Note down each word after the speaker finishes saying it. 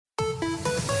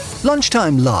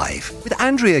Lunchtime Live with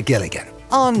Andrea Gilligan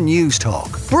on News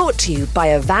Talk. Brought to you by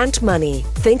Avant Money.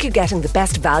 Think you're getting the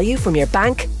best value from your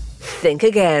bank? Think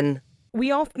again.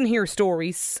 We often hear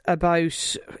stories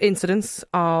about incidents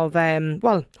of,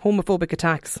 homophobic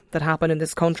attacks that happen in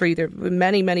this country. There have been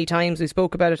many times we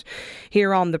spoke about it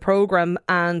here on the programme,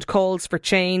 and calls for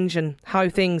change and how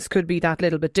things could be that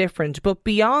little bit different. But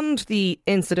beyond the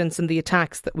incidents and the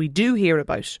attacks that we do hear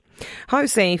about, how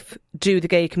safe do the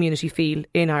gay community feel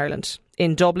in Ireland?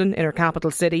 In Dublin, in our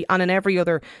capital city, and in every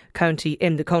other county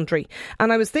in the country.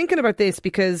 And I was thinking about this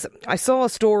because I saw a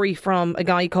story from a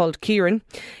guy called Kieran.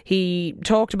 He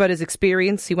talked about his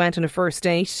experience. He went on a first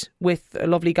date with a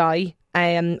lovely guy,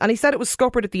 and he said it was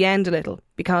scuppered at the end a little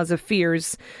because of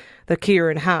fears that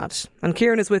Kieran had. And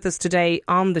Kieran is with us today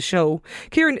on the show.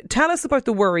 Kieran, tell us about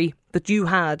the worry that you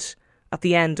had at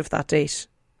the end of that date.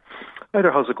 Hi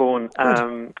there, how's it going?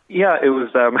 It was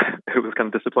it was kind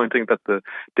of disappointing that the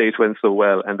date went so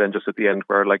well, and then just at the end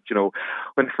where,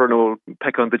 went for an old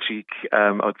peck on the cheek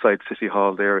outside City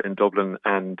Hall there in Dublin,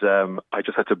 and I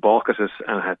just had to balk at it,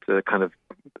 and I had to kind of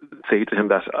say to him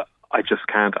that I just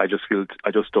can't. I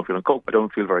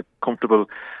don't feel very comfortable,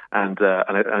 and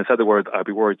I said the word. I'd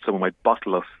be worried someone might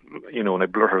bottle us, and I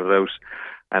blurted it out,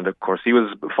 and of course he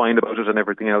was fine about it and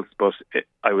everything else, but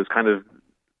I was kind of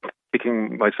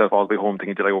kicking myself all the way home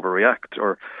thinking, did I overreact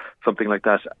or something like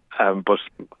that? But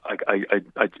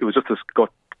it was just this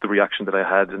the reaction that I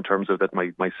had in terms of that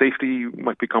my safety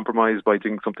might be compromised by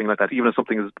doing something like that, even if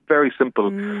something as very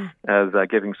simple as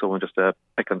giving someone just a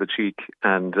peck on the cheek.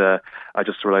 And I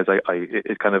just realised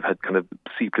it kind of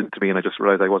seeped into me, and I just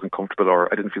realised I wasn't comfortable,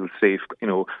 or I didn't feel safe.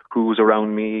 Who was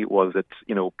around me? Was it,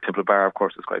 Temple Bar, of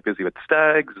course, is quite busy with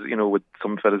stags, would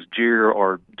some fellas jeer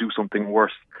or do something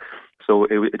worse? So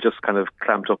it just kind of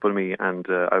clamped up on me, and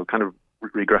I kind of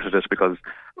regretted it because,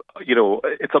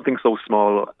 it's something so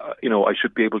small. I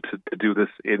should be able to do this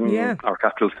in our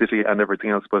capital city and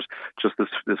everything else, but just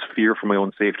this fear for my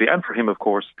own safety and for him, of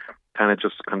course, kind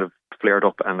of flared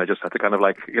up, and I just had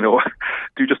to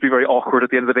do just be very awkward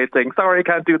at the end of the day, saying, sorry, I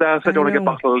can't do that, I don't want to get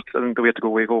bottled, and we had to go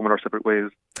away home in our separate ways.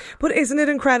 But isn't it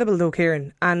incredible though,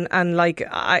 Kieran? And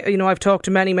I've talked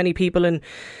to many people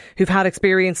who've had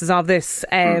experiences of this.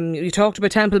 You talked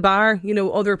about Temple Bar,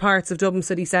 other parts of Dublin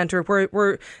city centre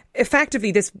where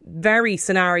effectively this very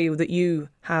scenario that you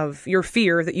have, your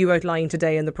fear that you outlined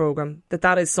today in the programme,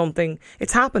 that is something,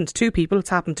 it's happened to people, it's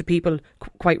happened to people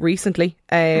quite recently,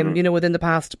 within the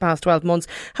past 12 months.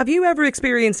 Have you ever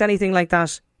experienced anything like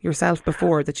that yourself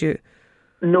before that you...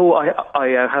 No,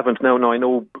 I haven't. No, I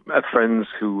know friends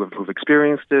who've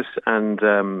experienced this, and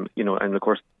and of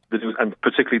course, and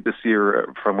particularly this year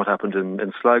from what happened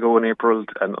in Sligo in April,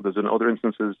 and there's been other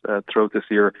instances throughout this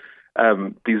year.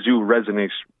 These do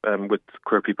resonate with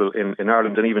queer people in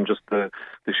Ireland, and even just the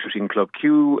shooting Club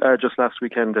Q just last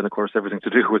weekend, and of course everything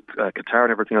to do with Qatar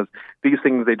and everything else. These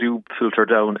things, they do filter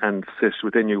down and sit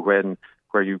within you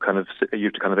where you have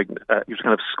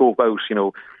to scope out.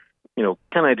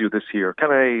 Can I do this here? Can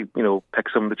I, peck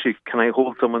someone on the cheek? Can I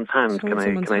hold someone's hand? Can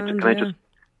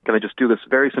I just do this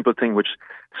very simple thing which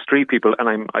street people,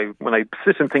 and when I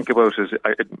sit and think about it,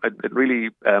 it really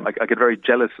I get very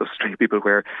jealous of street people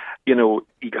where, you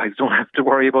guys don't have to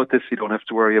worry about this. You don't have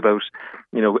to worry about,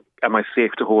 am I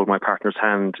safe to hold my partner's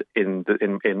hand in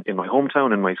my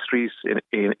hometown, in my street,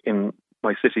 in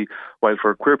my city, while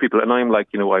for queer people, and I'm like,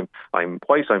 I'm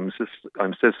white, I'm cis,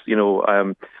 I'm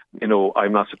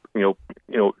not,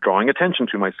 drawing attention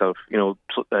to myself, but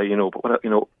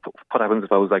what happens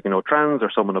if I was like, trans or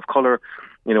someone of colour,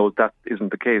 that isn't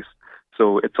the case.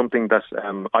 So it's something that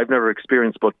I've never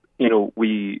experienced, but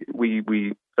we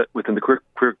within the queer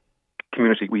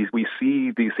community, we see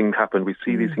these things happen, we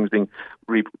see these things being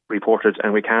reported,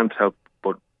 and we can't help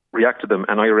but react to them,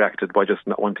 and I reacted by just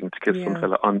not wanting to kiss some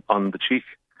fella on the cheek.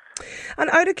 And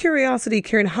out of curiosity,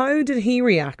 Kieran, how did he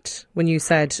react when you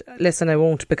said, "Listen, I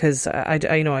won't because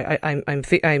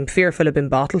I'm fearful of being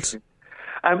bottled"?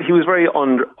 He was very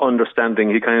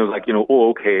understanding. He kind of was like,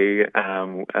 okay.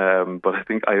 But I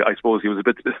think, I suppose he was a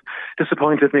bit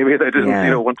disappointed maybe that I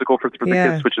didn't, want to go for the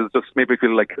kiss, which is just made me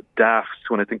feel like daft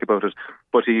when I think about it.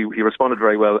 But he responded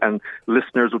very well, and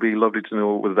listeners would be lovely to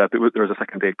know whether there was a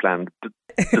second date planned.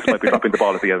 This might be dropping the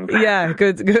ball at the end. Yeah,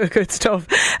 good stuff.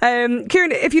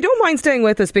 Kieran, if you don't mind staying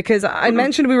with us, because I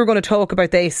mentioned we were going to talk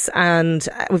about this, and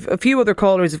a few other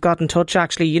callers have got in touch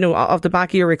actually, off the back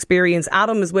of your experience.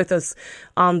 Adam is with us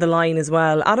on the line as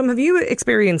well. Adam, have you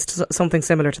experienced something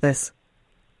similar to this?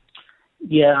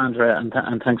 Yeah, Andrea,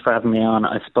 and thanks for having me on.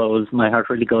 I suppose my heart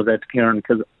really goes out to Kieran,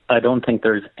 because I don't think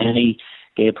there's any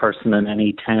gay person in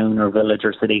any town or village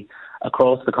or city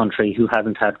across the country who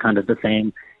hasn't had kind of the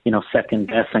same second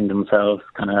guessing themselves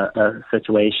kind of a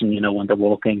situation, when they're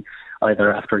walking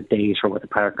either after a date or with a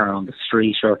partner on the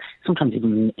street, or sometimes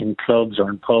even in clubs or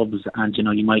in pubs, and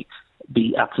you might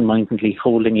be absentmindedly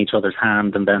holding each other's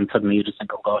hand, and then suddenly you just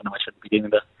think, oh God, no, I shouldn't be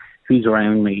doing this. Who's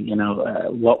around me?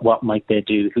 What might they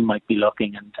do? Who might be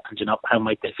looking? And how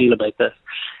might they feel about this?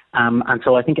 And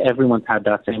so I think everyone's had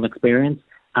that same experience.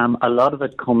 A lot of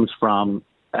it comes from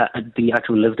the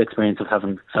actual lived experience of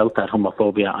having felt that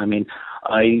homophobia. I mean,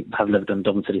 I have lived in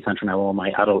Dublin city centre now all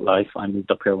my adult life. I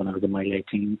moved up here when I was in my late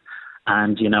teens.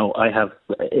 And,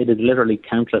 it is literally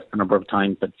countless the number of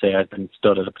times that, say, I've been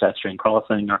stood at a pedestrian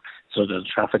crossing or stood at a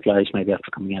traffic light, maybe after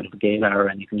coming out of a gay bar or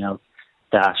anything else,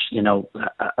 that,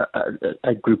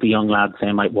 a group of young lads,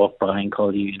 say, might walk by and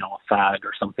call you, a fag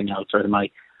or something else, or they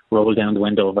might roll down the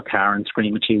window of a car and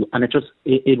scream at you. And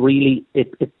it really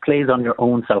plays on your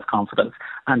own self-confidence.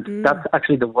 And that's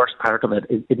actually the worst part of it.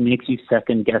 It makes you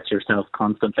second guess yourself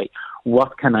constantly.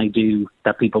 What can I do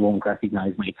that people won't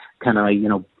recognise me? Can I,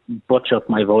 butch up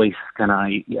my voice? Can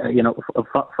I,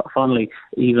 fondly,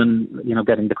 even,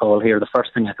 getting the call here, the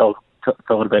first thing I thought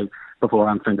about before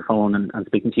answering the phone and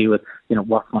speaking to you is,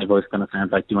 what's my voice going to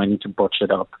sound like? Do I need to butch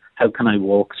it up? How can I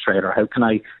walk straighter? How can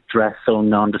I dress so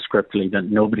nondescriptly that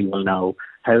nobody will know?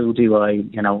 How do I,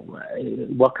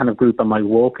 what kind of group am I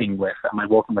walking with? Am I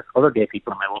walking with other gay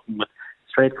people? Am I walking with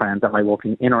straight friends? Am I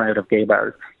walking in or out of gay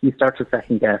bars? You start to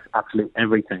second guess absolutely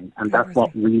everything, and that's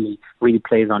what really, really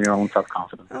plays on your own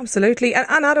self-confidence. Absolutely.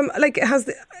 And Adam, has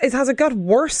it got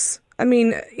worse? I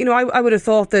mean, I would have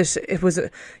thought that it was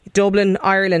Dublin,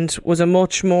 Ireland was a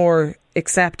much more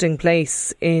accepting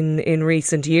place in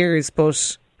recent years,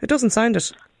 but it doesn't sound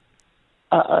it.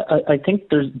 I think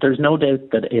there's no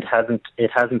doubt that it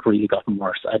hasn't really gotten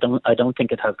worse. I don't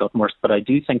think it has gotten worse, but I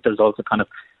do think there's also kind of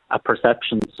a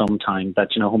perception sometimes that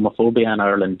homophobia in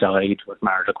Ireland died with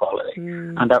marriage equality,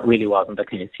 and that really wasn't the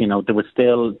case.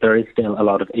 There is still a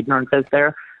lot of ignorance out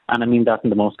there, and I mean that in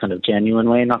the most kind of genuine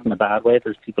way, not in a bad way.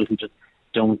 There's people who just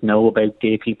don't know about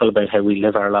gay people, about how we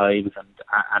live our lives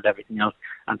and everything else,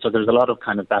 and so there's a lot of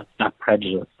kind of that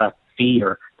prejudice, that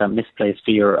fear, that misplaced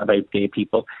fear about gay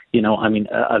people.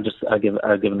 I'll give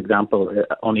an example.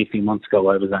 Only a few months ago,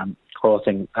 I was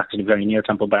crossing actually very near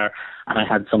Temple Bar, and I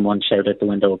had someone shout out the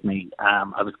window of me.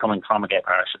 I was coming from a gay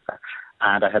bar, I should say,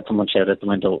 and I had someone shout out the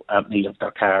window at me of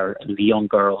their car. The young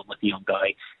girl with the young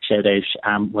guy shout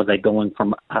out, was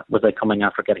I coming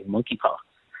after getting monkeypox?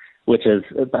 Which is,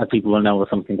 as people will know, is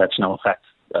something that affects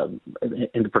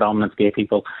in the predominance gay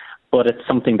people. But it's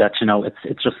something that,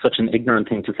 it's just such an ignorant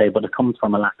thing to say, but it comes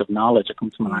from a lack of knowledge. It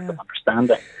comes from a lack of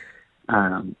understanding.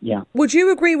 Would you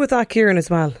agree with that, Kieran, as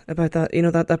well, about that,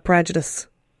 that prejudice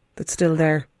that's still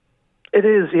there? It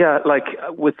is, yeah. Like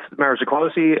with marriage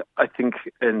equality, I think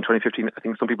in 2015,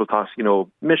 some people thought,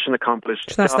 mission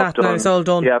accomplished. That's that, now it's all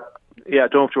done. Yeah,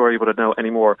 don't have to worry about it now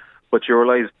anymore. But you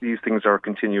realise these things are a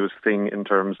continuous thing in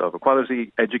terms of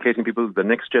equality, educating people, the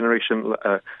next generation,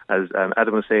 as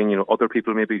Adam was saying, other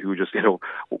people maybe who just,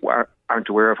 aren't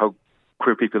aware of how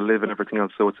queer people live and everything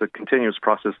else. So it's a continuous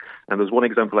process. And there's one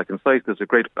example I can cite. There's a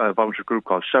great volunteer group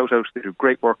called Shout Out. They do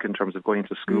great work in terms of going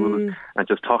to schools and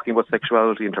just talking about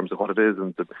sexuality in terms of what it is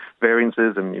and the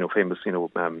variances and, famous,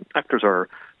 actors or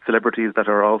celebrities that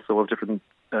are also of different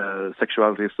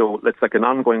sexualities. So it's like an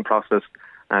ongoing process.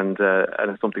 And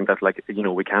it's something that,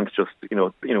 we can't just,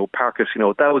 park it,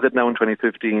 that was it now in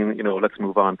 2015, let's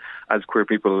move on. As queer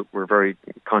people, we're very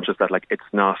conscious that, it's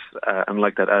not, and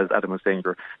like that, as Adam was saying,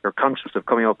 you're conscious of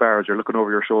coming out bars, you're looking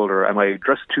over your shoulder, am I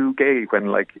dressed too gay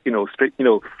when, straight,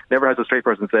 never has a straight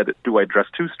person said, do I dress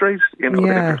too straight?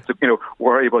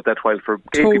 Worry about that, while for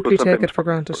gay people, totally take it for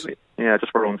granted. Yeah,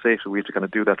 just for our own safety, we have to kind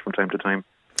of do that from time to time.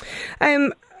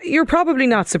 You're probably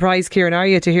not surprised, Kieran, are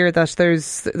you, to hear that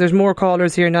there's more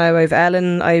callers here now. I've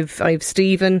Ellen, I've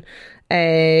Stephen,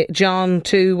 John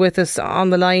too with us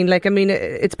on the line.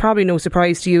 It's probably no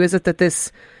surprise to you, is it, that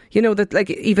this,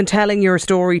 even telling your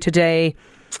story today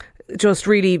just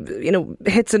really,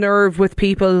 hits a nerve with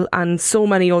people, and so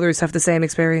many others have the same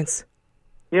experience.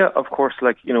 Yeah, of course,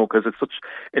 because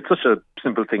it's such a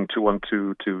simple thing to want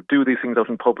to do these things out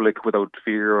in public without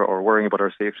fear or worrying about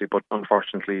our safety. But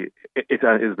unfortunately, it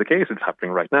is the case. It's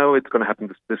happening right now. It's going to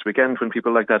happen this weekend when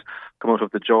people like that come out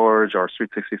of the George or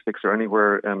Street 66 or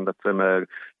anywhere that's in a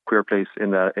queer place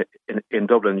in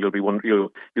Dublin.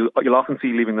 You'll often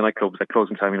see leaving the nightclubs at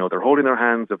closing time. They're holding their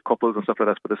hands of couples and stuff like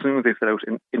that. But as soon as they set out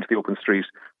into the open street,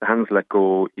 the hands let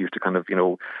go. You have to kind of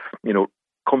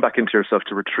come back into yourself,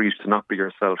 to retreat, to not be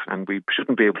yourself. And we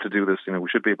shouldn't be able to do this. We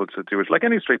should be able to do it like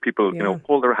any straight people,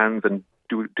 hold their hands and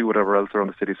do whatever else around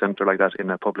the city centre like that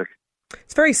in public.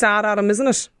 It's very sad, Adam, isn't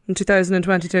it, in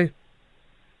 2022?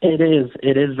 It is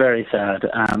very sad,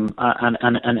 and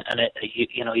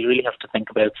you really have to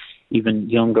think about even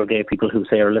younger gay people who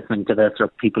say are listening to this, or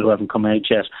people who haven't come out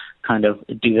yet. Kind of,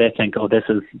 do they think, oh, this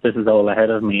is all ahead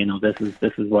of me? This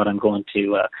is what I'm going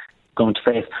to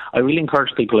face. I really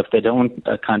encourage people, if they don't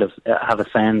have a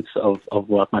sense of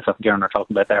what myself and Kieran are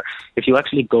talking about there, if you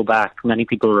actually go back, many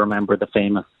people remember the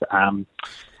famous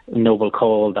noble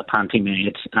call that Panty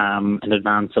made in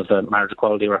advance of the marriage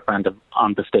equality referendum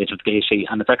on the stage of Gaishy,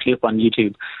 and it's actually up on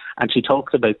YouTube, and she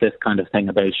talks about this kind of thing,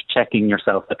 about checking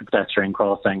yourself at the pedestrian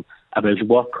crossing, about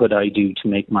what could I do to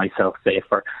make myself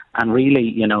safer. And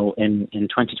really, in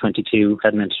 2022,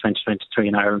 heading into 2023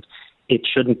 in Ireland, it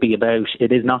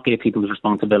is not gay people's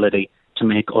responsibility to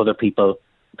make other people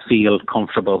feel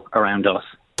comfortable around us.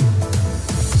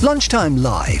 Lunchtime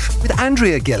Live with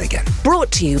Andrea Gilligan.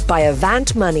 Brought to you by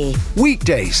Avant Money.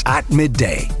 Weekdays at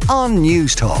midday on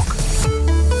News Talk.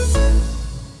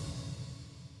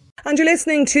 And you're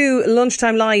listening to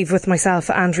Lunchtime Live with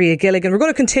myself, Andrea Gilligan. We're going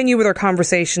to continue with our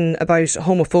conversation about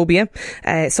homophobia,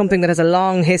 something that has a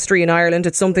long history in Ireland.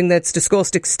 It's something that's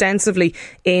discussed extensively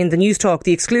in the News Talk,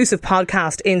 the exclusive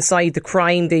podcast Inside the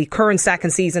Crime. The current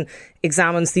second season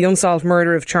examines the unsolved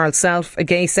murder of Charles Self, a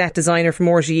gay set designer from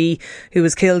RTE who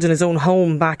was killed in his own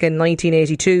home back in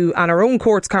 1982. And our own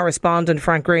courts correspondent,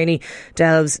 Frank Greaney,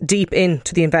 delves deep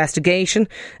into the investigation.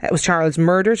 Was Charles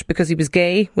murdered because he was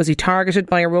gay? Was he targeted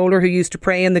by a roller who used to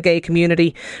prey in the gay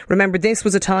community? Remember, this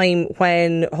was a time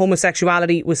when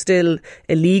homosexuality was still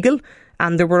illegal.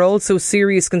 And there were also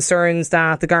serious concerns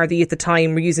that the Gardaí at the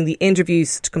time were using the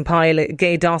interviews to compile a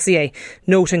gay dossier,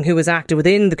 noting who was active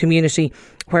within the community,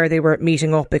 where they were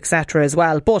meeting up, etc. as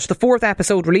well. But the fourth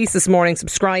episode released this morning.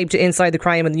 Subscribe to Inside the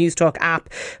Crime on the News Talk app,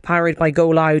 powered by Go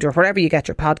Loud, or wherever you get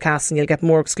your podcasts, and you'll get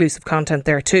more exclusive content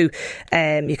there too.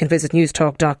 You can visit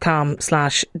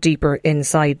newstalk.com/deeper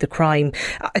inside the crime.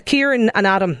 Kieran and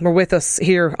Adam were with us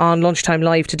here on Lunchtime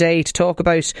Live today to talk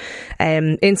about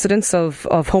incidents of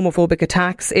homophobic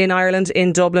attacks in Ireland,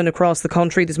 in Dublin, across the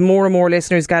country. There's more and more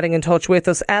listeners getting in touch with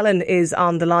us. Ellen is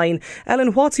on the line.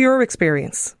 Ellen, what's your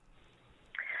experience?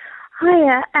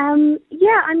 Hiya.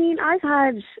 I've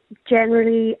had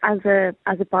generally, as a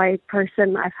bi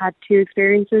person, I've had two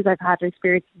experiences. I've had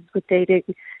experiences with dating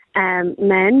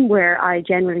men where I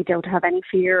generally don't have any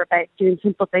fear about doing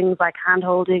simple things like hand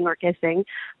holding or kissing.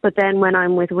 But then when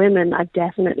I'm with women, I've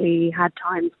definitely had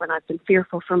times when I've been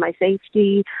fearful for my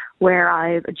safety, where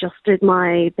I've adjusted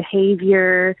my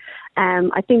behaviour.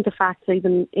 I think the fact that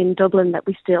even in Dublin that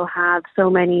we still have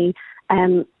so many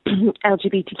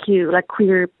LGBTQ, like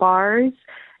queer bars,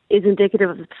 is indicative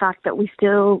of the fact that we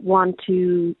still want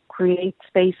to create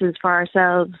spaces for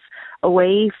ourselves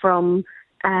away from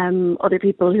other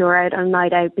people who are out on a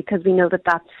night out, because we know that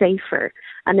that's safer.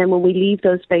 And then when we leave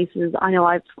those spaces, I know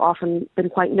I've often been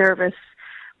quite nervous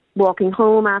walking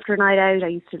home after a night out. I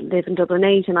used to live in Dublin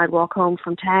 8, and I'd walk home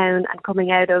from town, and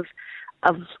coming out of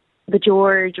the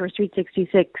George or Street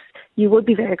 66, you would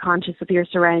be very conscious of your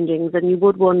surroundings, and you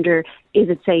would wonder, is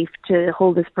it safe to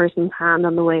hold this person's hand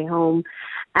on the way home?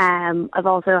 I've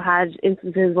also had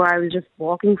instances where I was just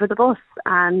walking for the bus,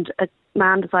 and a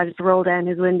man decided to roll down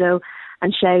his window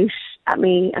and shout at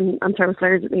me and throw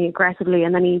slurs at me aggressively,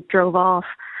 and then he drove off.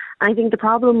 And I think the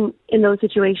problem in those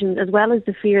situations, as well as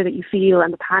the fear that you feel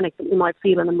and the panic that you might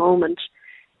feel in the moment,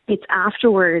 it's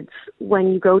afterwards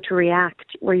when you go to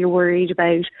react where you're worried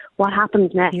about what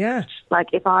happens next. Yeah. Like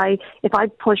if I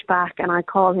push back and I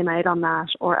call him out on that,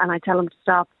 and I tell him to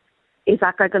stop, is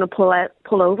that guy going to pull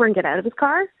over and get out of his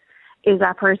car? Is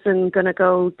that person going to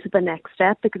go to the next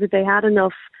step? Because if they had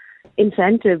enough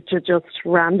incentive to just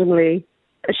randomly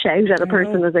shout at a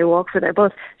person as they walk for their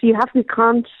bus, so you have to be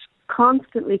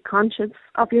constantly conscious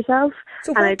of yourself.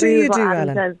 So what do you do,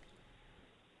 Ellen?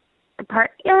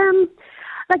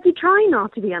 Like, you try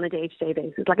not to be on a day-to-day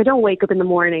basis. Like, I don't wake up in the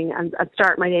morning and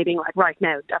start my day being like, right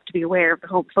now, I have to be aware of the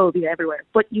homophobia everywhere.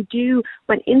 But you do,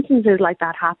 when instances like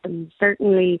that happen,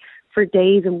 certainly for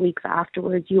days and weeks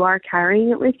afterwards, you are carrying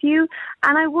it with you.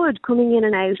 And I would, coming in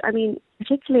and out, I mean,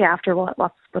 particularly after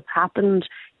what's happened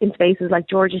in spaces like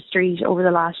George's Street over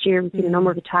the last year, we've seen a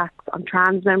number of attacks on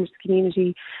trans members of the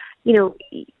community. You know,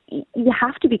 you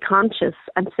have to be conscious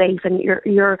and safe, and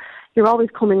you're always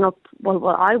coming up. Well,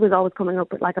 I was always coming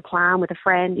up with like a plan with a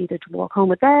friend, either to walk home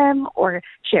with them or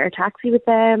share a taxi with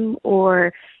them,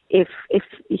 or if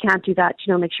you can't do that,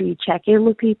 you know, make sure you check in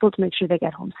with people to make sure they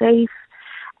get home safe.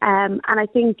 And I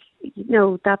think, you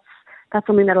know, that's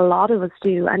something that a lot of us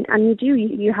do, and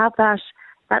you have that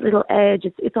little edge.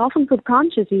 It's often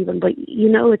subconscious even, but you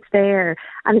know it's there,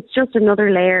 and it's just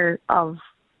another layer of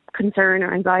concern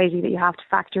or anxiety that you have to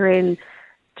factor in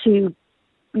to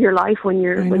your life when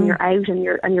you're out and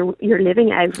you're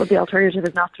living out, but the alternative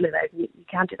is not to live out. You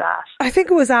can't do that. I think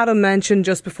it was Adam mentioned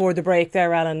just before the break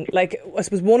there, Ellen, like I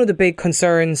suppose one of the big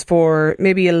concerns for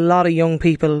maybe a lot of young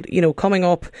people, you know, coming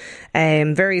up,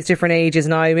 various different ages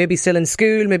now, maybe still in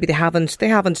school, maybe they haven't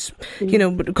you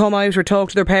know, come out or talk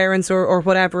to their parents or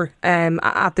whatever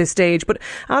at this stage. But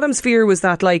Adam's fear was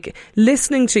that, like,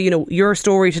 listening to, you know, your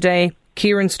story today,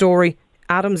 Kieran's story,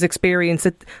 Adam's experience,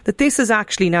 that this is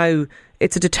actually now,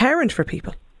 it's a deterrent for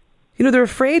people. You know, they're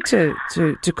afraid to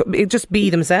just be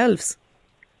themselves.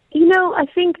 You know, I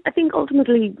think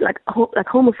ultimately, like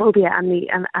homophobia and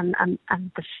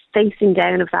the facing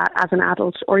down of that as an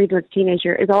adult or even as a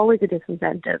teenager is always a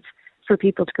disincentive for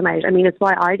people to come out. I mean, it's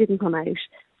why I didn't come out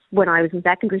when I was in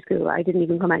secondary school. I didn't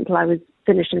even come out until I was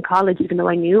finished in college, even though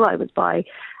I knew I was bi.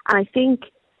 And I think,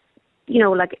 you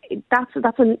know, like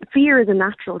fear is a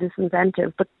natural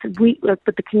disincentive, but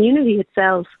the community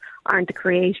itself aren't the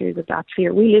creators of that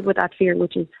fear. We live with that fear,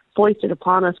 which is foisted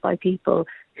upon us by people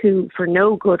who, for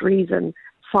no good reason,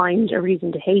 find a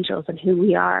reason to hate us and who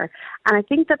we are. And I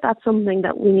think that that's something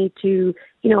that we need to,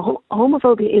 you know,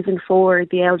 homophobia isn't for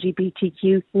the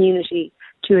LGBTQ community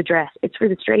to address. It's for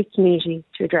the straight community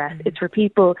to address. It's for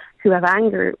people who have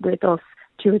anger with us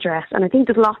to address. And I think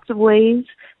there's lots of ways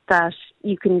that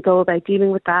you can go about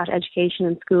dealing with that, education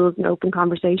in schools and open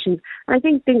conversations. And I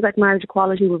think things like marriage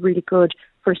equality were really good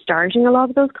for starting a lot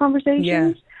of those conversations.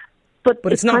 Yeah. But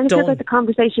it's not kind of done. feels like the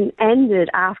conversation ended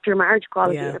after marriage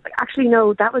equality. Yeah. It's like, actually,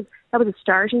 no, that was a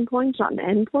starting point, not an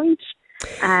end point.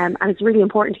 And it's really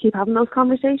important to keep having those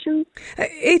conversations.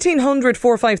 1800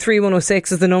 453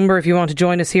 106 is the number if you want to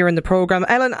join us here in the programme.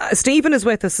 Ellen, Stephen is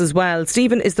with us as well.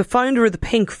 Stephen is the founder of the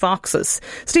Pink Foxes.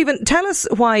 Stephen, tell us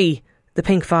why the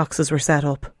Pink Foxes were set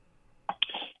up.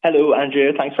 Hello,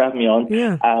 Andrea. Thanks for having me on.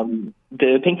 Yeah.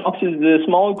 The Pink Foxes is a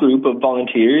small group of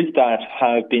volunteers that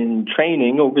have been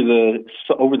training over the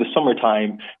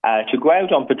summertime to go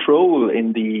out on patrol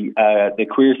in the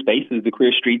queer spaces, the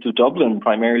queer streets of Dublin,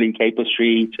 primarily Capel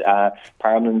Street,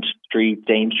 Parliament Street,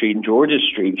 Dame Street and George's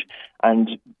Street, and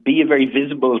be a very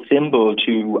visible symbol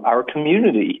to our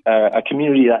community, a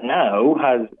community that now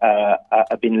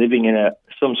has been living in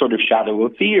some sort of shadow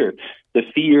of fear, the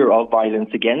fear of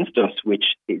violence against us, which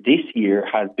this year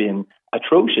has been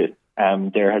atrocious.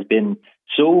 There has been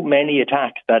so many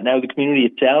attacks that now the community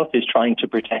itself is trying to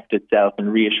protect itself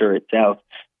and reassure itself.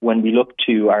 When we look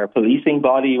to our policing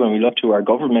body, when we look to our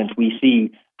government, we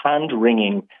see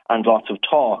hand-wringing and lots of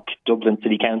talk. Dublin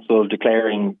City Council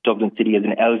declaring Dublin City as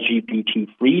an LGBT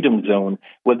freedom zone.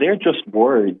 Well, they're just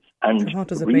words. And what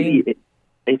does it really, mean?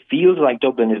 It feels like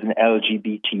Dublin is an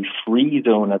LGBT-free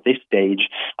zone at this stage.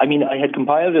 I mean, I had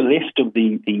compiled a list of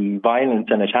the violence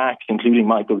and attacks, including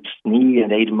Michael Snee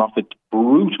and Aidan Moffat's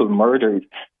brutal murders,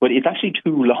 but it's actually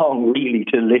too long, really,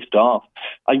 to list off.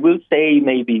 I will say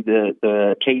maybe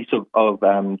the case of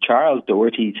Charles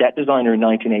Doherty, set designer in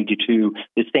 1982,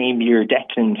 the same year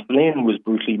Declan Flynn was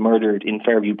brutally murdered in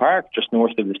Fairview Park, just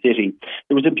north of the city.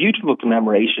 There was a beautiful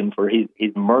commemoration for his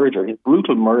murder, his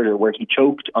brutal murder, where he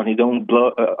choked on his own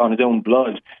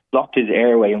blood, blocked his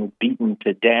airway and was beaten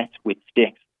to death with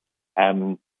sticks.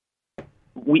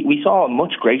 We saw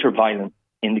much greater violence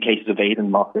in the cases of Aidan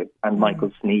Moffat and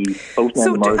Michael Snee.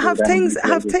 So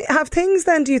have things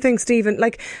then, do you think, Stephen,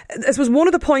 like, I suppose one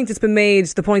of the points that's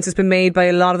been made by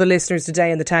a lot of the listeners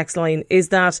today in the text line is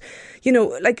that, you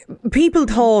know, like, people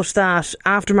thought that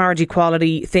after marriage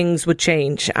equality things would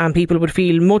change and people would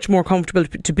feel much more comfortable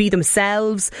to be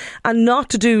themselves and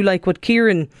not to do like what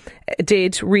Kieran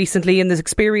did recently in this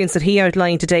experience that he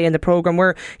outlined today in the programme,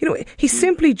 where, you know, he's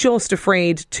simply just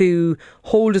afraid to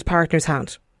hold his partner's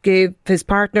hand, give his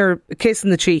partner a kiss in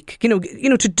the cheek, you know,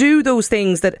 to do those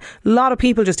things that a lot of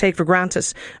people just take for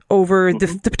granted over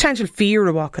the potential fear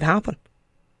of what could happen.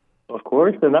 Of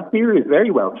course, and that fear is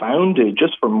very well founded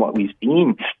just from what we've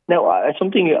seen. Now,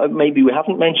 something maybe we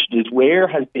haven't mentioned is, where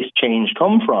has this change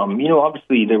come from? You know,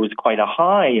 obviously there was quite a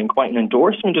high and quite an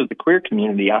endorsement of the queer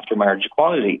community after marriage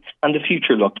equality, and the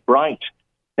future looked bright.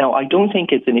 Now, I don't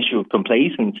think it's an issue of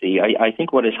complacency. I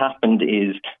think what has happened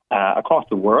is across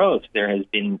the world there has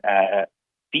been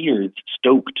fears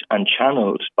stoked and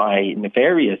channeled by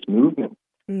nefarious movements.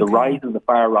 Okay. The rise of the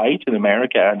far right in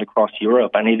America and across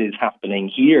Europe, and it is happening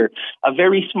here. A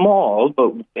very small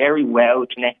but very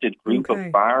well-connected group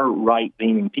of far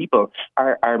right-leaning people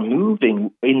are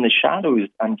moving in the shadows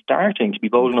and starting to be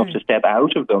bold enough to step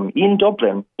out of them in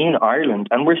Dublin, in Ireland,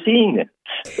 and we're seeing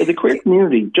this. The queer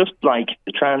community, just like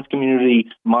the trans community,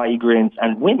 migrants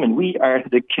and women, we are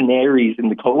the canaries in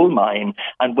the coal mine,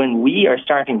 and when we are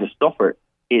starting to suffer,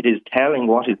 it is telling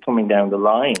what is coming down the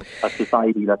line, a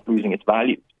society that's losing its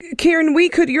value. Kieran,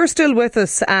 you're still with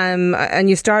us, and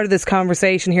you started this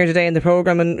conversation here today in the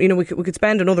programme, and we could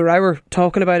spend another hour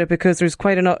talking about it because there's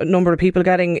quite a number of people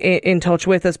getting in touch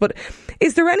with us. But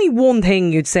is there any one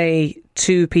thing you'd say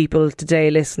to people today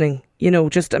listening?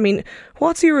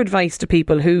 What's your advice to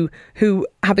people who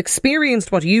have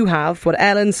experienced what you have, what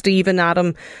Ellen, Stephen,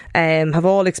 Adam have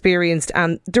all experienced,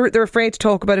 and they're afraid to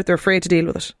talk about it, they're afraid to deal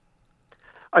with it?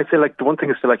 I'd say the one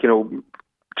thing is to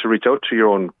reach out to your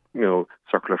own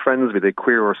circle of friends, be they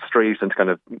queer or straight, and to kind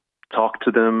of talk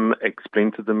to them,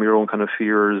 explain to them your own kind of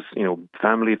fears,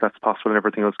 family if that's possible, and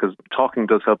everything else, because talking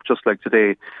does help, just like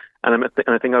today. And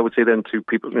I think I would say then to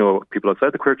people, people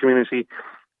outside the queer community,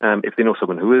 if they know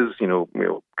someone who is,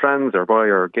 trans or bi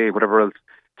or gay, whatever else,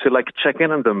 to check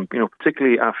in on them,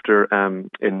 particularly after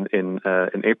in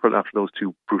April, after those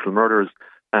two brutal murders,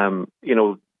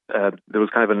 there was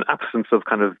kind of an absence of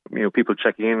people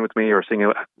checking in with me or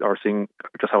seeing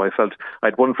just how I felt. I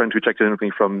had one friend who checked in with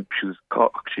me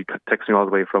she texted me all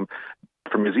the way from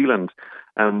New Zealand.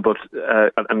 And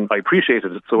I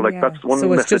appreciated it. So that's one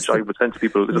message I would send to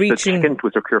people, is to check in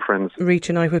with their queer friends.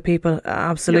 Reaching out with people,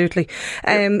 absolutely.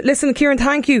 Listen, Kieran,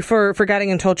 thank you for getting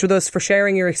in touch with us, for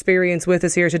sharing your experience with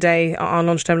us here today on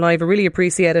Lunchtime Live. I really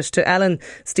appreciate it. To Ellen,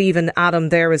 Stephen, Adam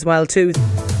there as well too.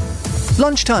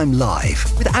 Lunchtime Live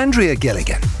with Andrea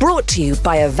Gilligan. Brought to you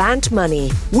by Avant Money.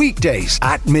 Weekdays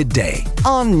at midday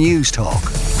on News Talk.